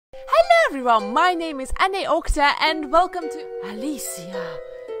Hello everyone, my name is Enéh and welcome to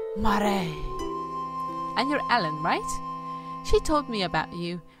AliceMare. And you're Ellen, right? She told me about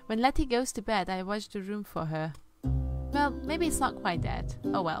you. When Letty goes to bed, I watch the room for her. Well, maybe it's not quite that.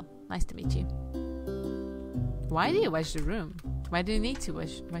 Oh well, nice to meet you. Why do you watch the room? Why do you need to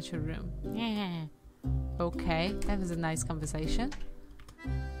watch your room? Yeah. Okay, that was a nice conversation.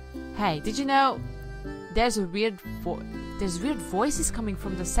 Hey, did you know there's weird voices coming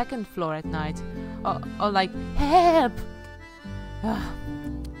from the second floor at night? Or like, help!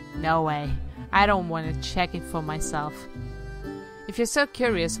 No way. I don't want to check it for myself. If you're so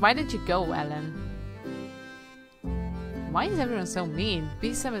curious, why did you go, Ellen? Why is everyone so mean?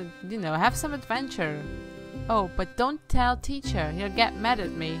 Be some, have some adventure. Oh, but don't tell teacher. He'll get mad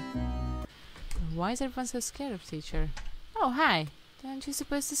at me. Why is everyone so scared of teacher? Oh, hi. Aren't you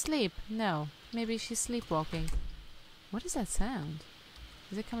supposed to sleep? No. Maybe she's sleepwalking. What is that sound?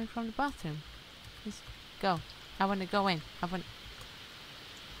 Is it coming from the bathroom? Please go. I want to go in.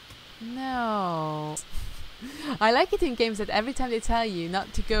 No. I like it in games that every time they tell you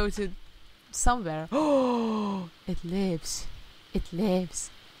not to go to somewhere. Oh, it lives. It lives.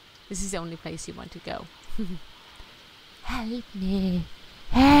 This is the only place you want to go. Help me.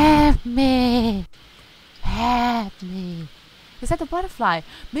 Help me. Help me. Is that a butterfly?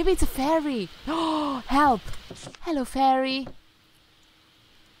 Maybe it's a fairy. Oh, help. Hello, fairy.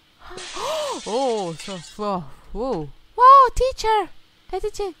 Oh, so, whoa. Whoa, teacher.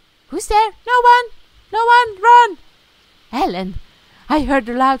 Who's there? No one. No one. Run. Ellen, I heard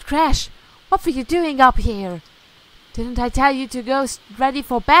a loud crash. What were you doing up here? Didn't I tell you to go ready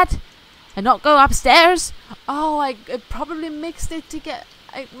for bed? And not go upstairs? Oh, I probably mixed it together.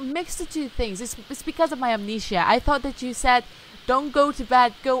 I mixed the two things. It's because of my amnesia. I thought that you said, don't go to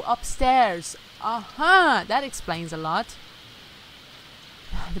bed, go upstairs. That explains a lot.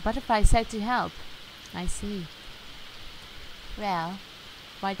 The butterfly said to help. I see. Well,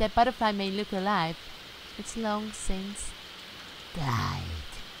 while that butterfly may look alive, it's long since died.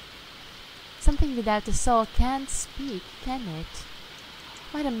 Something without a soul can't speak, can it?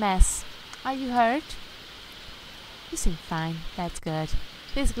 What a mess. Are you hurt? You seem fine. That's good.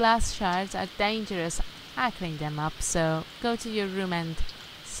 These glass shards are dangerous. I cleaned them up, so go to your room and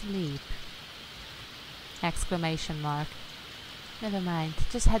sleep. Exclamation mark. Never mind.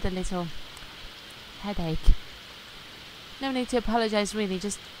 Just had a little headache. No need to apologize, really.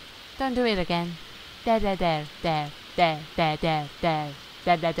 Just don't do it again. There.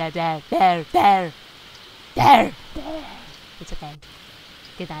 It's okay.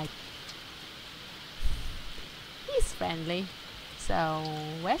 Good night. He's friendly. So,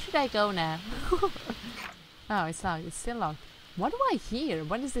 where should I go now? Oh, it's locked. It's still locked. What do I hear?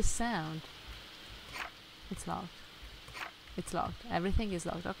 What is this sound? It's locked. It's locked. Everything is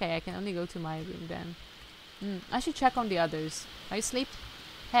locked. Okay, I can only go to my room then. I should check on the others. Are you asleep?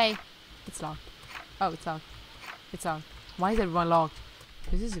 Hey. It's locked. Oh, it's locked. It's locked. Why is everyone locked?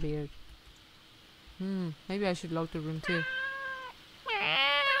 This is weird. Maybe I should lock the room too.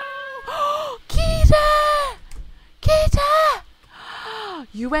 Kita! Kita!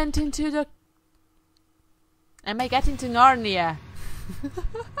 You went into the... Am I getting to Narnia?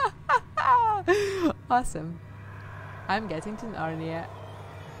 Awesome. I'm getting to Narnia.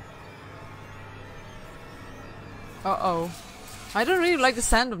 Uh-oh. I don't really like the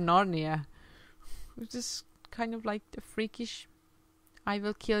sound of Narnia. It's just kind of like the freakish... I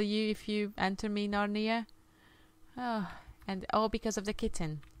will kill you if you enter me, Narnia. Oh, and all because of the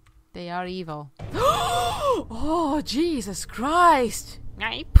kitten. They are evil. Oh, Jesus Christ!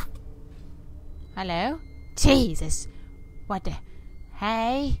 Hello? Jesus! What the...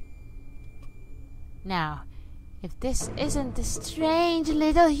 Hey? Now, if this isn't the strange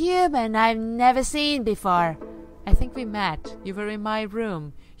little human I've never seen before. I think we met. You were in my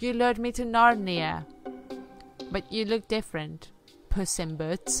room. You lured me to Narnia. But you look different. Puss in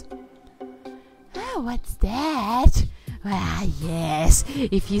Boots. Oh, what's that? Ah, yes.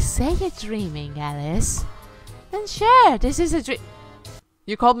 If you say you're dreaming, Alice, then sure, this is a dream.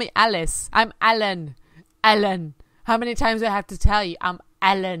 You called me Alice. I'm Ellen. Ellen. How many times do I have to tell you I'm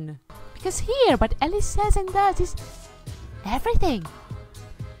Ellen? Because here, what Alice says and does is everything.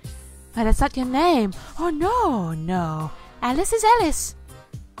 But that's not your name. Oh, no. Alice is Alice.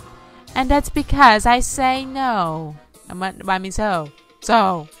 And that's because I say no. I mean so.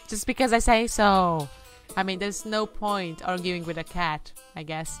 Just because I say so. I mean, there's no point arguing with a cat, I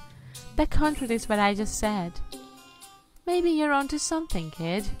guess. That contradicts what I just said. Maybe you're onto something,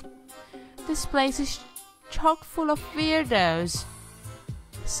 kid. This place is chock full of weirdos.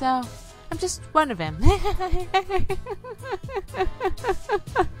 So, I'm just one of them.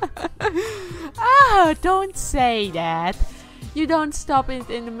 Don't say that. You don't stop it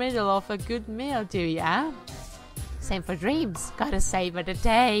in the middle of a good meal, do ya? Same for dreams. Gotta savor the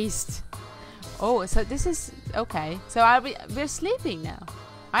taste. Oh, so this is okay. So we're sleeping now.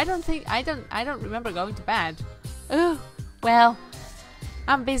 I don't remember going to bed. Oh, well,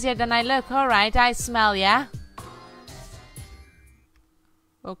 I'm busier than I look. All right, I smell ya.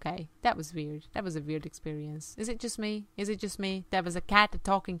 Okay, that was weird. That was a weird experience. Is it just me? Is it just me? There was a cat, a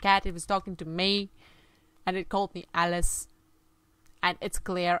talking cat. It was talking to me, and it called me Alice. And it's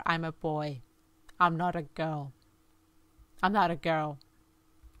clear I'm a boy. I'm not a girl. I'm not a girl.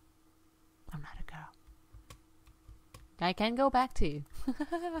 I'm not a girl. I can go back to.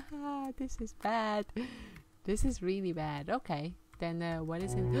 This is bad. This is really bad. Okay. Then what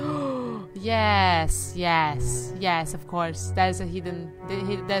is it? Yes, yes, yes, of course. There's a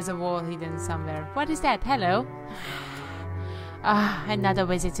wall hidden somewhere. What is that? Hello? Another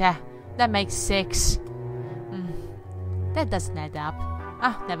visitor. That makes 6. That doesn't add up.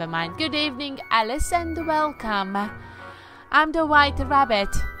 Never mind. Good evening, Alice, and welcome. I'm the White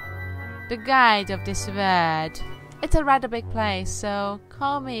Rabbit, the guide of this world. It's a rather big place, so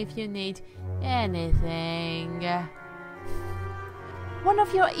call me if you need anything. One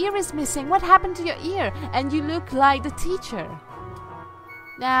of your ear is missing. What happened to your ear? And you look like the teacher.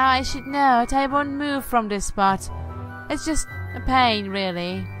 Now I should note I won't move from this spot. It's just a pain,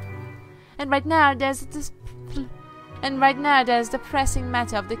 really. And right now there's the pressing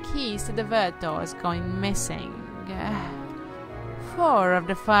matter of the keys to the word doors going missing. 4 of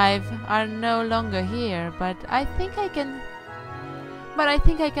the 5 are no longer here, but I think I can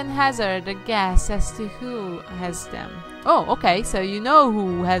hazard a guess as to who has them. Oh, okay, so you know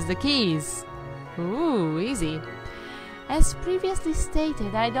who has the keys. Ooh, easy. As previously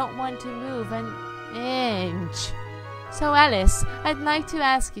stated, I don't want to move an inch. So Alice, I'd like to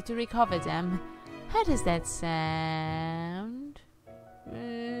ask you to recover them. How does that sound?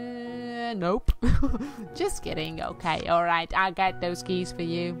 Nope. Just kidding. Okay, alright, I'll get those keys for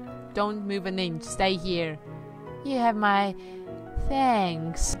you. Don't move an inch, stay here. You have my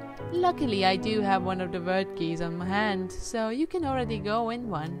thanks. Luckily, I do have one of the word keys on my hand, so you can already go in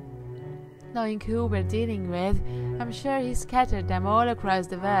one. Knowing who we're dealing with, I'm sure he scattered them all across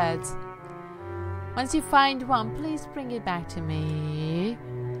the words. Once you find one, please bring it back to me.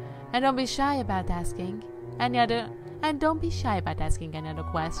 And don't be shy about asking any other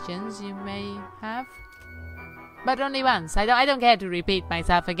questions you may have. But only once. I don't care to repeat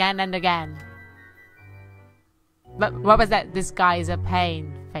myself again and again. But what was that? This guy is a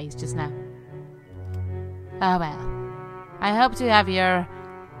pain face just now. Oh well. I hope to have your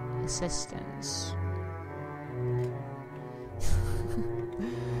assistance.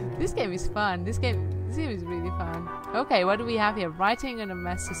 This game is fun. This game is really fun. Okay, what do we have here? Writing on a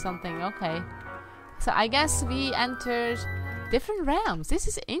mess or something. Okay. So I guess we entered different realms. This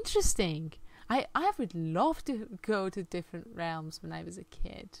is interesting. I would love to go to different realms when I was a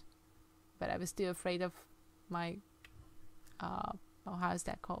kid. But I was too afraid of my how's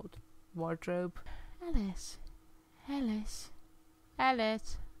that called? Wardrobe. Alice.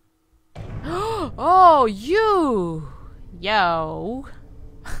 Oh, you! Yo!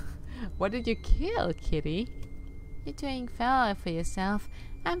 What did you kill, kitty? You're doing well for yourself.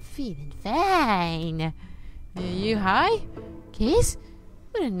 I'm feeling fine. You high? Kiss?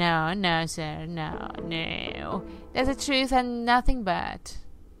 No, sir. No. There's a truth and nothing but.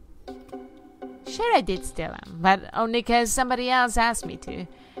 Sure, I did steal them, but only because somebody else asked me to.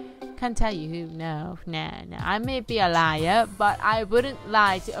 Can't tell you who. No. I may be a liar, but I wouldn't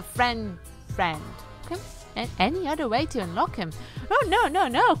lie to a friend. And any other way to unlock him? Oh,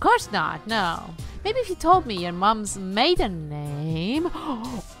 no, of course not. No. Maybe if you told me your mom's maiden name,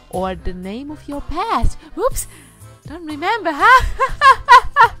 or the name of your pet. Oops, don't remember, huh?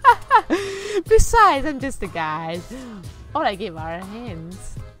 Besides, I'm just a guide. All I give are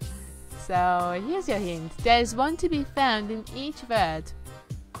hints. So here's your hint. There's one to be found in each word.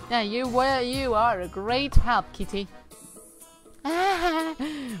 Now you are a great help, kitty.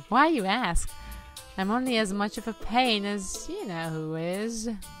 Why you ask? I'm only as much of a pain as you know who is.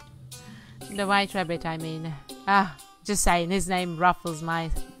 The White Rabbit, I mean. Just saying, his name ruffles my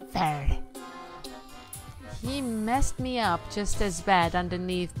fur. He messed me up just as bad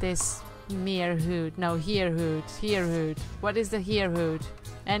underneath this mere hood. No, here hood. What is the here hood?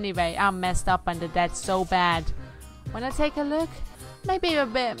 Anyway, I'm messed up under that so bad. Wanna take a look? Maybe a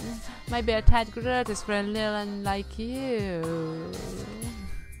tad grotesque for a little one like you.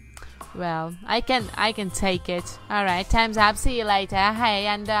 Well, I can take it. Alright, time's up. See you later. Hey,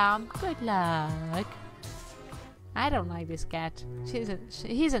 and good luck. I don't like this cat.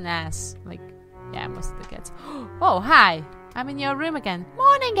 He's an ass. Like, Yeah, most of the cats. Oh, hi! I'm in your room again.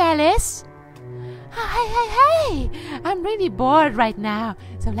 Morning, Alice! Hey! I'm really bored right now.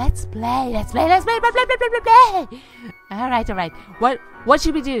 So let's play. Play. Alright. What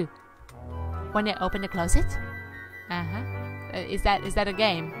should we do? Wanna open the closet? Is that a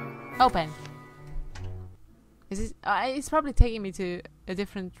game? Open. It's probably taking me to a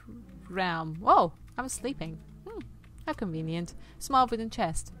different realm. Whoa, I'm sleeping. How convenient. Small wooden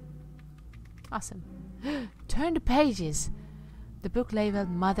chest. Awesome. Turn the pages. The book labeled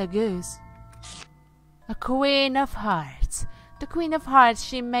Mother Goose. A Queen of Hearts. The Queen of Hearts,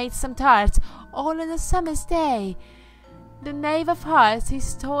 she made some tarts, all on a summer's day. The Knave of Hearts, he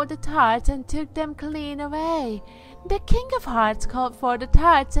stole the tarts and took them clean away. The King of Hearts called for the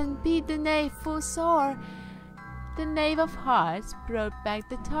tarts and beat the knave full sore. The Knave of Hearts brought back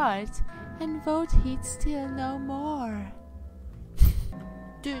the tarts and vowed he'd steal no more.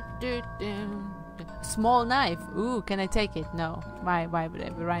 Small knife. Ooh, can I take it? No. Why would I?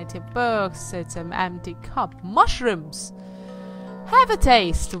 Variety of books. It's an empty cup. Mushrooms. Have a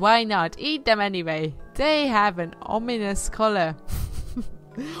taste. Why not? Eat them anyway. They have an ominous color.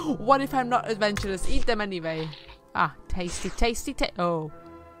 What if I'm not adventurous? Eat them anyway. Ah, tasty. Oh.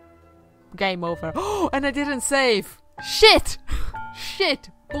 Game over. Oh, and I didn't save. Shit. Shit.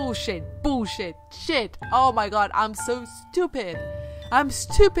 Bullshit. Shit. Oh my god, I'm so stupid.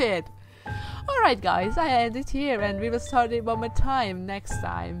 Alright guys, I end it here and we will start it one more time next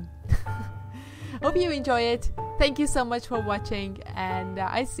time. Hope you enjoy it. Thank you so much for watching and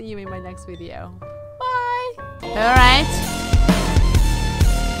I see you in my next video. Bye! Alright.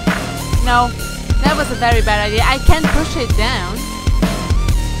 No, that was a very bad idea. I can't push it down.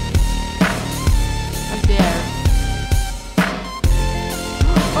 Oh there.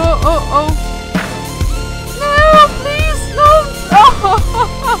 Oh.